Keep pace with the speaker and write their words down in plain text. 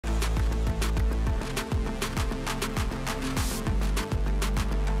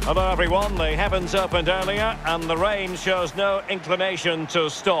Hello everyone, the heavens opened earlier and the rain shows no inclination to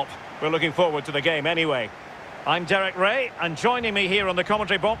stop. We're looking forward to the game anyway. I'm Derek Ray, and joining me here on the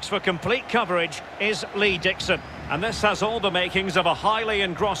commentary box for complete coverage is Lee Dixon. And this has all the makings of a highly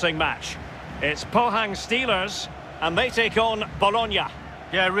engrossing match. It's Pohang Steelers, and they take on Bologna.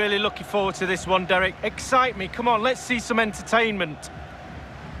 Yeah, really looking forward to this one, Derek. Excite me, come on, let's see some entertainment.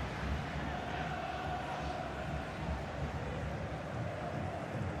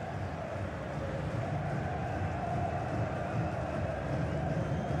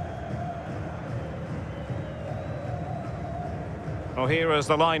 Well, here is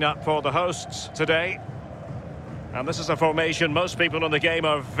the lineup for the hosts today. And this is a formation most people in the game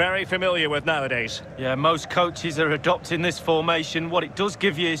are very familiar with nowadays. Yeah, most coaches are adopting this formation. What it does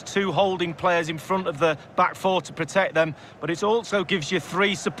give you is two holding players in front of the back four to protect them, but it also gives you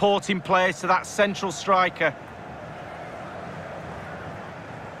three supporting players to that central striker.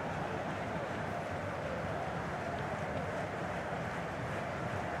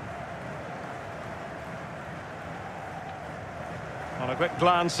 On a quick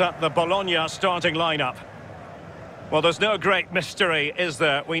glance at the Bologna starting lineup. Well, there's no great mystery, is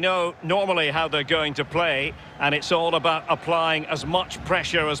there? We know normally how they're going to play, and it's all about applying as much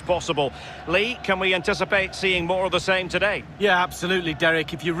pressure as possible. Lee, can we anticipate seeing more of the same today? Yeah, absolutely,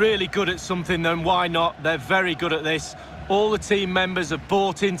 Derek. If you're really good at something, then why not? They're very good at this. All the team members have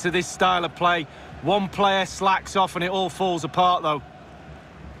bought into this style of play. One player slacks off and it all falls apart, though.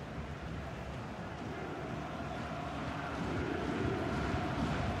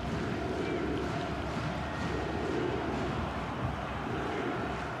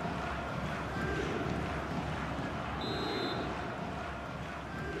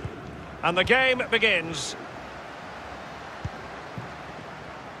 And the game begins.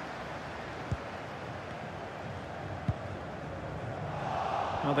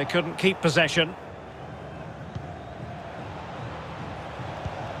 Well, they couldn't keep possession.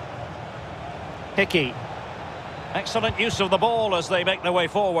 Hickey. Excellent use of the ball as they make their way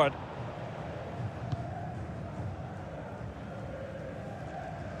forward.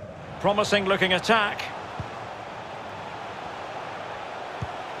 Promising looking attack.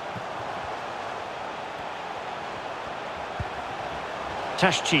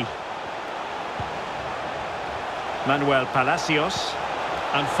 Tashchi. Manuel Palacios.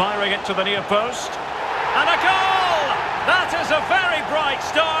 And firing it to the near post. And a goal! That is a very bright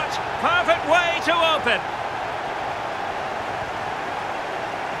start. Perfect way to open.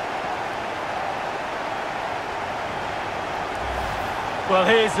 Well,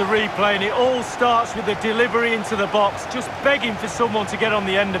 here's the replay, and it all starts with the delivery into the box, just begging for someone to get on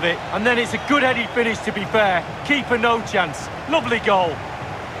the end of it. And then it's a good-headed finish, to be fair. Keeper no chance. Lovely goal.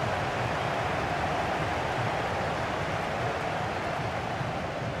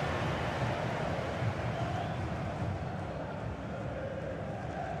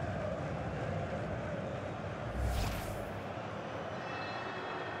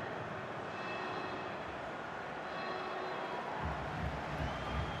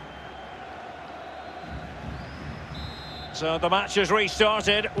 So the match has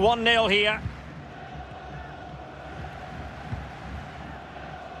restarted, 1-0 here.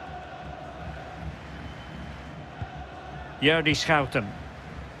 Jordi Schouten.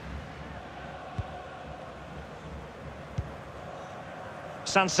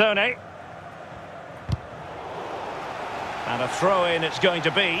 Sansone. And a throw-in it's going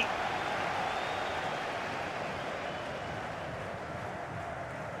to be.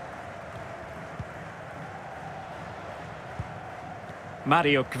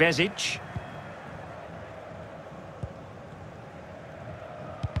 Mario Kvezic.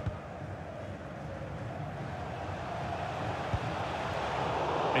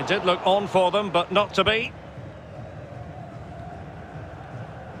 It did look on for them, but not to be.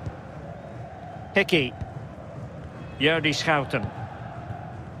 Hickey. Jordi Schouten.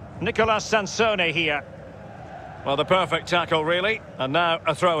 Nicolas Sansone here. Well, the perfect tackle, really. And now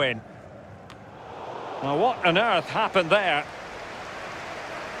a throw-in. Well, what on earth happened there?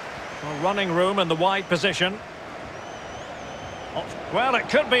 Well, running room in the wide position. Well, it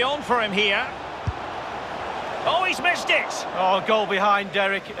could be on for him here. Oh, he's missed it! Oh, goal behind,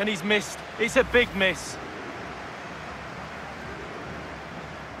 Derek, and he's missed. It's a big miss.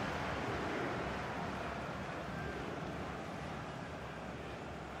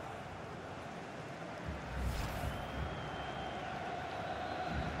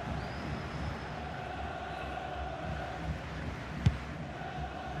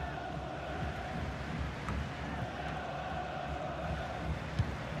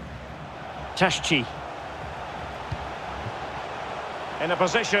 Tashchi. In a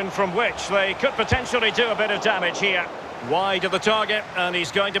position from which they could potentially do a bit of damage here. Wide of the target, and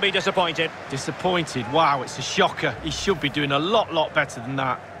he's going to be disappointed. Disappointed? Wow, it's a shocker. He should be doing a lot better than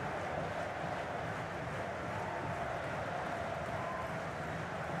that.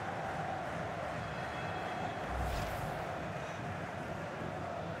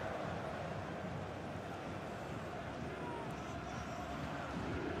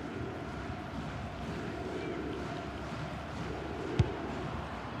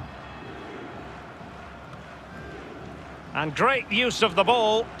 And great use of the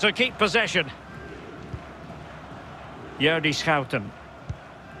ball to keep possession. Jordi Schouten.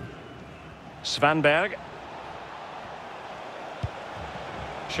 Svanberg.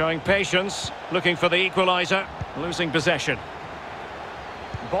 Showing patience, looking for the equaliser, losing possession.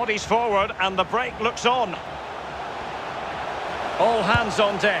 Bodies forward and the break looks on. All hands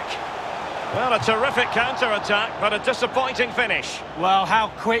on deck. Well, a terrific counter-attack, but a disappointing finish. Well, how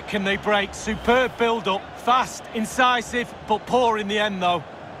quick can they break? Superb build-up. Fast, incisive, but poor in the end, though.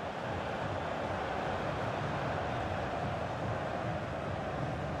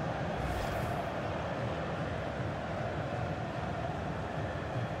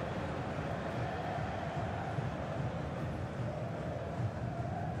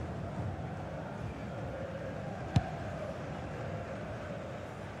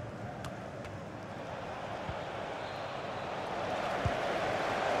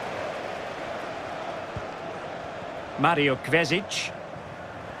 Mario Kvezic.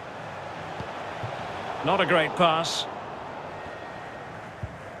 Not a great pass.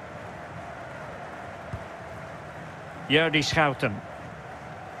 Jordi Schouten.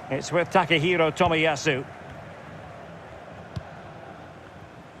 It's with Takehiro Tomiyasu.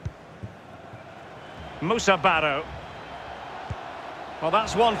 Musa Barrow. Well,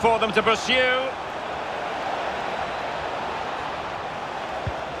 that's one for them to pursue.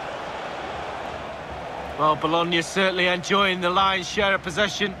 Well, Bologna certainly enjoying the lion's share of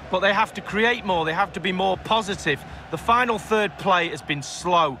possession, but they have to create more, they have to be more positive. The final third play has been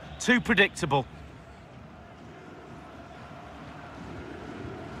slow, too predictable.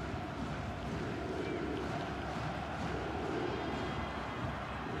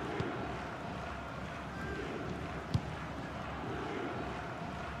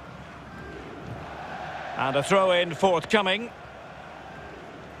 And a throw-in forthcoming.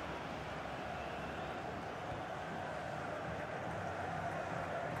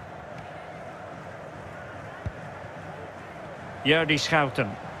 Jordi Schouten.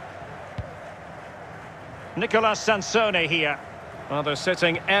 Nicolas Sansone here. Well, they're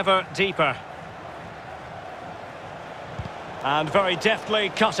sitting ever deeper. And very deftly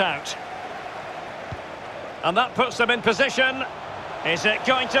cut out. And that puts them in position. Is it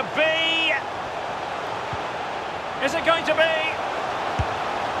going to be? Is it going to be?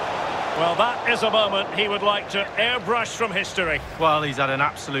 Well, that is a moment he would like to airbrush from history. Well, he's had an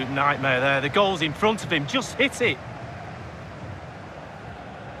absolute nightmare there. The goal's in front of him, just hit it.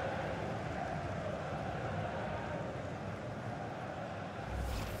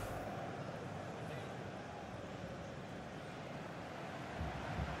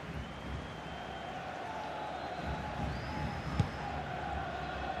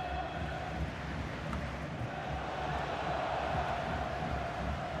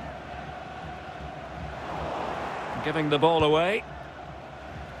 Giving the ball away.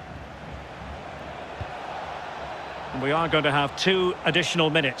 And we are going to have 2 additional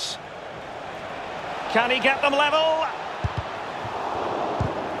minutes. Can he get them level?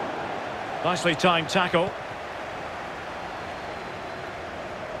 Nicely timed tackle.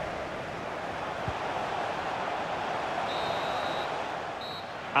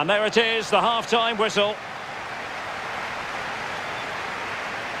 And there it is, the half-time whistle.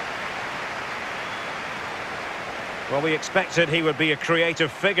 Well, we expected he would be a creative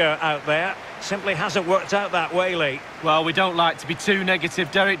figure out there. Simply hasn't worked out that way, Lee. Well, we don't like to be too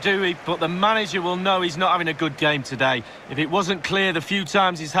negative, Derek, do we? But the manager will know he's not having a good game today. If it wasn't clear the few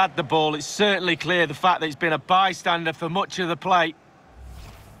times he's had the ball, it's certainly clear the fact that he's been a bystander for much of the play.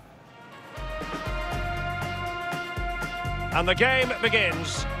 And the game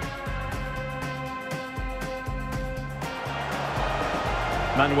begins.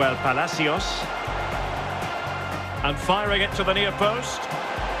 Manuel Palacios. And firing it to the near post.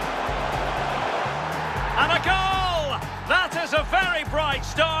 And a goal! That is a very bright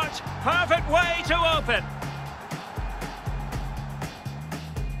start. Perfect way to open.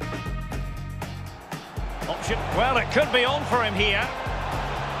 Option. Well, it could be on for him here.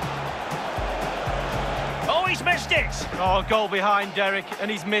 Oh, he's missed it. Oh, goal behind, Derek,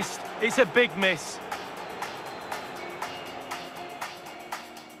 and he's missed. It's a big miss.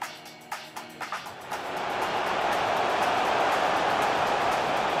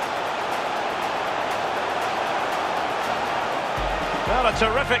 Well, a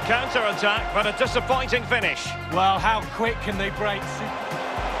terrific counter-attack, but a disappointing finish. Well, how quick can they break?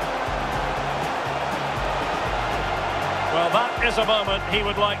 Well, that is a moment he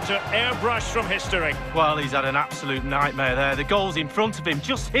would like to airbrush from history. Well, he's had an absolute nightmare there. The goal's in front of him,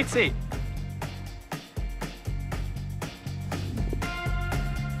 just hit it.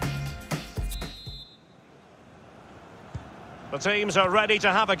 The teams are ready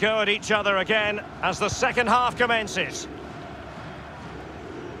to have a go at each other again as the second half commences.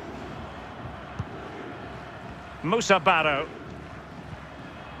 Musa Barrow.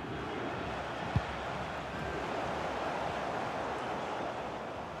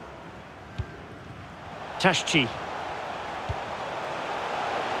 Tashchi.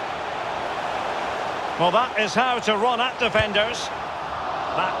 Well, that is how to run at defenders.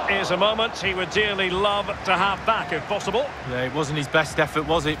 That is a moment he would dearly love to have back if possible. Yeah, it wasn't his best effort,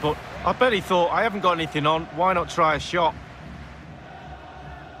 was it? But I bet he thought, I haven't got anything on, why not try a shot?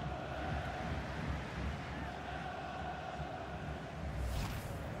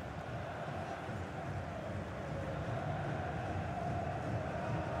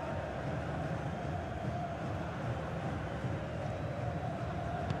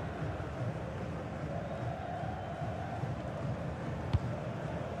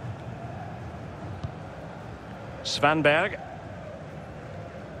 Svanberg.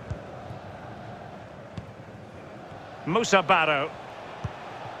 Musa Barrow.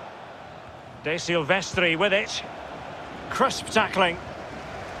 De Silvestri with it. Crisp tackling.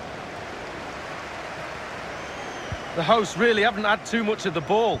 The hosts really haven't had too much of the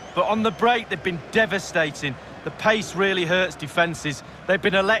ball, but on the break they've been devastating. The pace really hurts defences. They've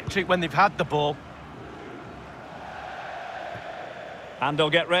been electric when they've had the ball. And they'll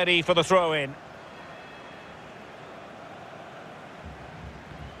get ready for the throw-in.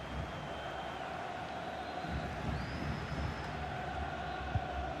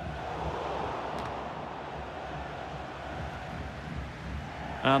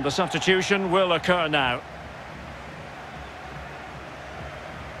 And the substitution will occur now.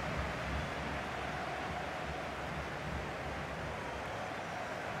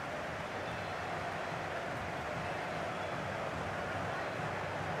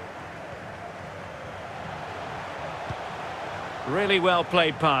 Really well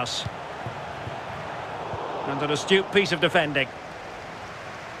played pass. And an astute piece of defending.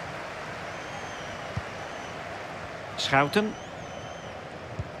 Schouten.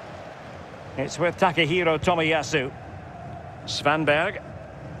 It's with Takehiro Tomiyasu. Svanberg.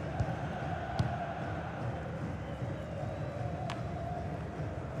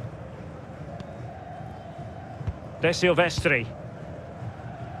 De Silvestri.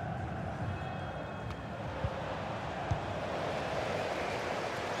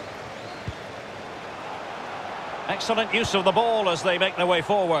 Excellent use of the ball as they make their way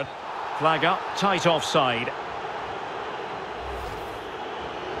forward. Flag up, tight offside.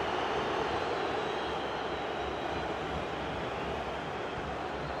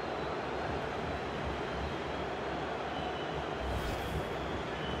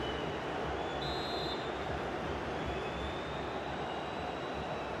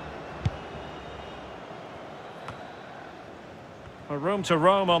 A room to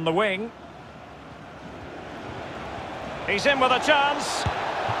roam on the wing. He's in with a chance.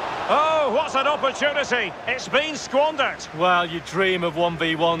 Oh, what an opportunity. It's been squandered. Well, you dream of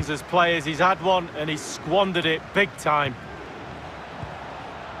 1v1s as players. He's had one and he's squandered it big time.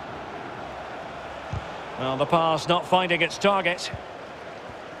 Well, the pass not finding its target.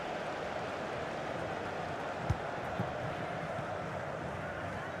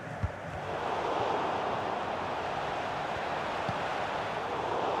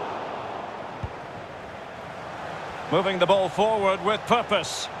 Moving the ball forward with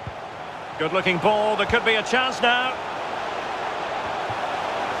purpose. Good-looking ball. There could be a chance now.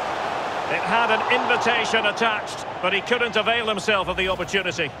 It had an invitation attached, but he couldn't avail himself of the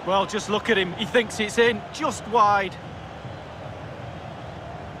opportunity. Well, just look at him. He thinks it's in, just wide.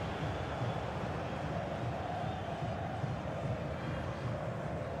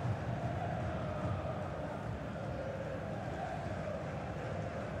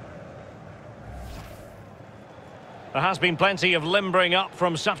 There has been plenty of limbering up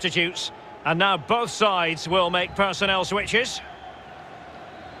from substitutes, and now both sides will make personnel switches.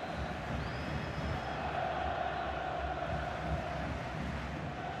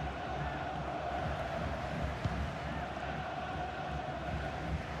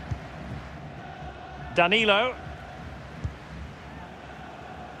 Danilo.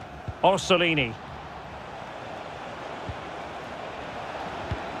 Orsolini.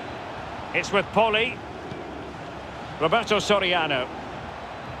 It's with Poli. Roberto Soriano.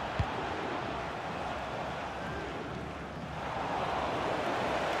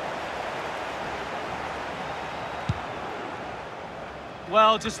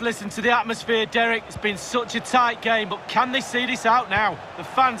 Well, just listen to the atmosphere, Derek. It's been such a tight game, but can they see this out now? The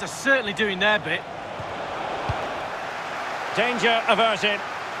fans are certainly doing their bit. Danger averted.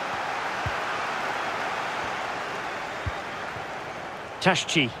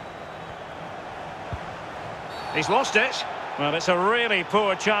 Tashchi. He's lost it. Well, it's a really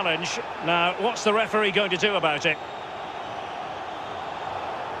poor challenge. Now, what's the referee going to do about it?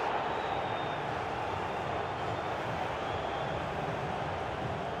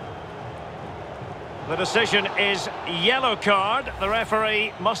 The decision is yellow card. The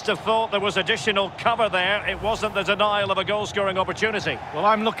referee must have thought there was additional cover there. It wasn't the denial of a goal-scoring opportunity. Well,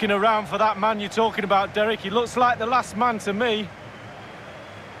 I'm looking around for that man you're talking about, Derek. He looks like the last man to me.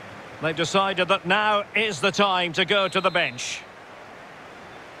 They've decided that now is the time to go to the bench.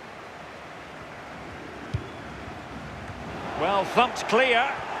 Well, thumped clear.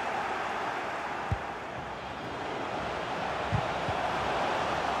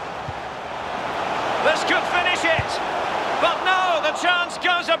 This could finish it. But no, the chance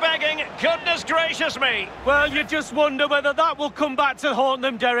goes a-begging. Goodness gracious me. Well, you just wonder whether that will come back to haunt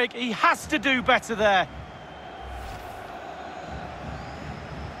them, Derek. He has to do better there.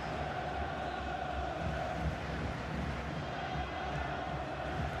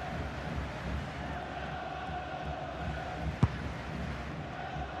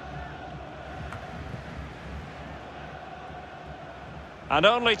 And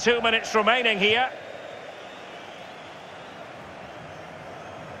only 2 minutes remaining here.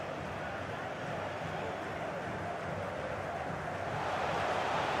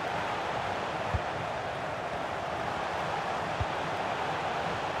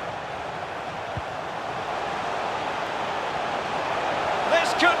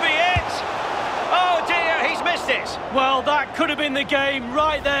 This could be it. Oh dear, he's missed it. Well, that could have been the game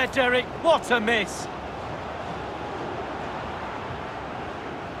right there, Derek. What a miss.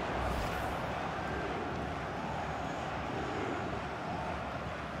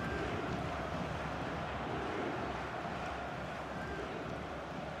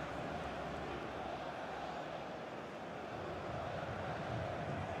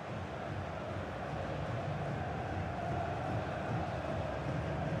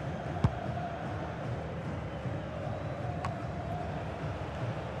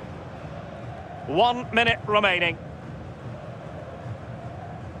 One minute remaining.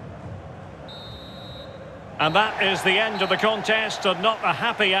 And that is the end of the contest, and not a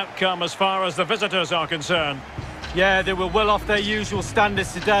happy outcome as far as the visitors are concerned. Yeah, they were well off their usual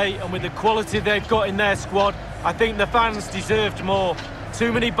standards today, and with the quality they've got in their squad, I think the fans deserved more.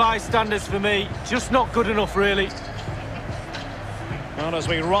 Too many bystanders for me, just not good enough, really. Well, as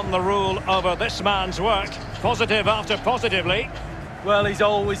we run the rule over this man's work, positive after positively. Well, he's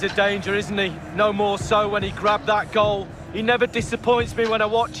always a danger, isn't he? No more so when he grabbed that goal. He never disappoints me when I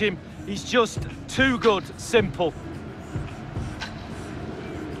watch him. He's just too good, simple.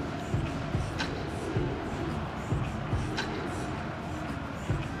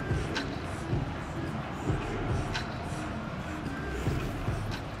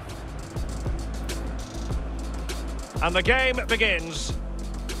 And the game begins.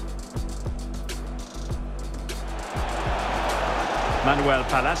 Manuel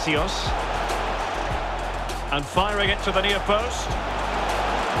Palacios. And firing it to the near post.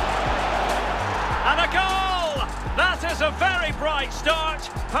 And a goal! That is a very bright start.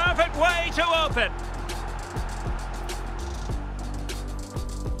 Perfect way to open.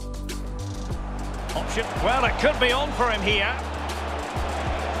 Option. Well, it could be on for him here.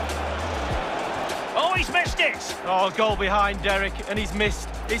 Oh, he's missed it! Oh, goal behind, Derek, and he's missed.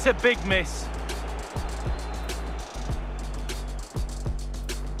 It's a big miss.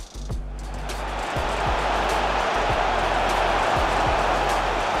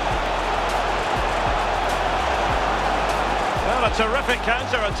 Well, a terrific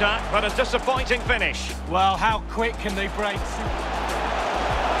counter-attack, but a disappointing finish. Well, how quick can they break?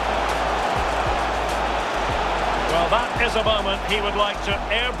 Well, that is a moment he would like to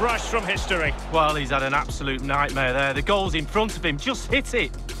airbrush from history. Well, he's had an absolute nightmare there. The goal's in front of him. Just hit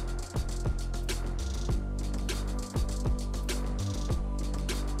it.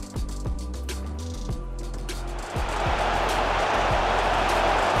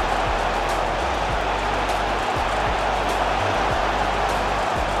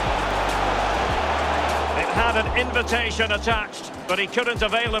 Had an invitation attached, but he couldn't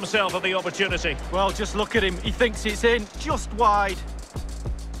avail himself of the opportunity. Well, just look at him. He thinks it's in, just wide.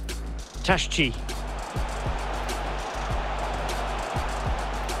 Tashchi.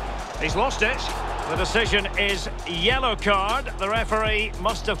 He's lost it. The decision is yellow card. The referee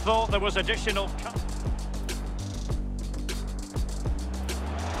must have thought there was additional...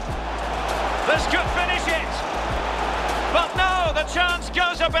 This could finish it! But no, the chance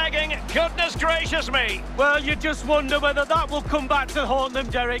goes a-begging. Goodness gracious me! Well, you just wonder whether that will come back to haunt them,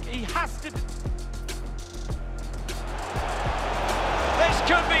 Derek. He has to... This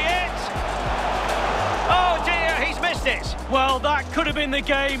could be it! Oh dear, he's missed it! Well, that could have been the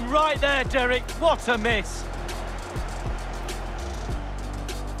game right there, Derek. What a miss!